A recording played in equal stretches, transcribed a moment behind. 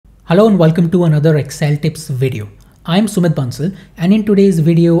Hello and welcome to another Excel tips video. I'm Sumit Bansal, and in today's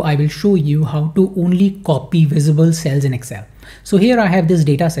video I will show you how to only copy visible cells in Excel. So here I have this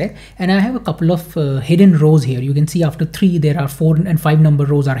data set and I have a couple of hidden rows here. You can see after 3 there are 4 and 5 number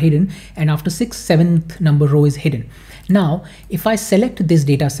rows are hidden, and after 6, 7th number row is hidden. Now if I select this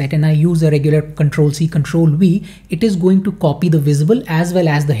data set and I use a regular Control-C, Control-V, it is going to copy the visible as well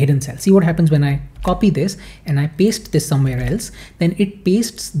as the hidden cell. See what happens when I copy this and I paste this somewhere else, then it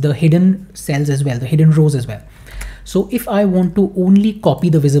pastes the hidden cells as well, the hidden rows as well. So if I want to only copy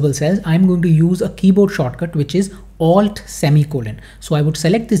the visible cells, I'm going to use a keyboard shortcut which is Alt semicolon. So I would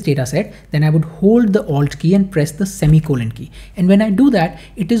select this data set, then I would hold the Alt key and press the semicolon key. And when I do that,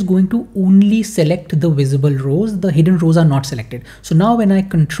 it is going to only select the visible rows. The hidden rows are not selected. So now when I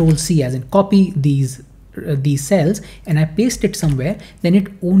Control-C as in copy these cells and I paste it somewhere, then it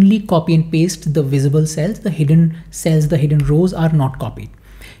only copy and paste the visible cells. The hidden cells, the hidden rows are not copied.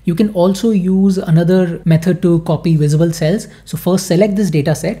 You can also use another method to copy visible cells. So first select this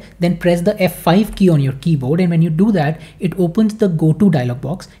data set, then press the F5 key on your keyboard, and when you do that, it opens the Go To dialog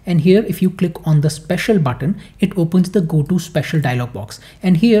box. And here if you click on the special button, it opens the Go To special dialog box.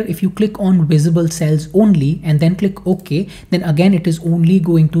 And here if you click on visible cells only and then click OK, then again it is only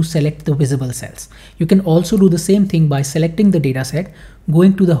going to select the visible cells. You can also do the same thing by selecting the data set,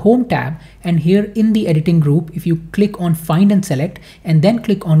 going to the Home tab, and here in the editing group, if you click on Find and Select and then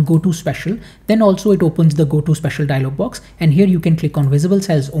click on Go To Special, then also it opens the Go To Special dialog box, and here you can click on Visible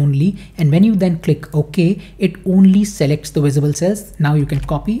Cells Only, and when you then click OK, it only selects the visible cells. Now you can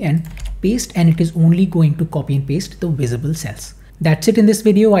copy and paste, and it is only going to copy and paste the visible cells. That's it in this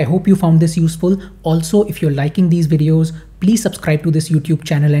video. I hope you found this useful. Also, if you're liking these videos, please subscribe to this YouTube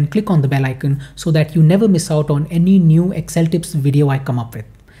channel and click on the bell icon so that you never miss out on any new Excel tips video I come up with.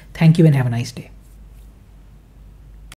 Thank you and have a nice day.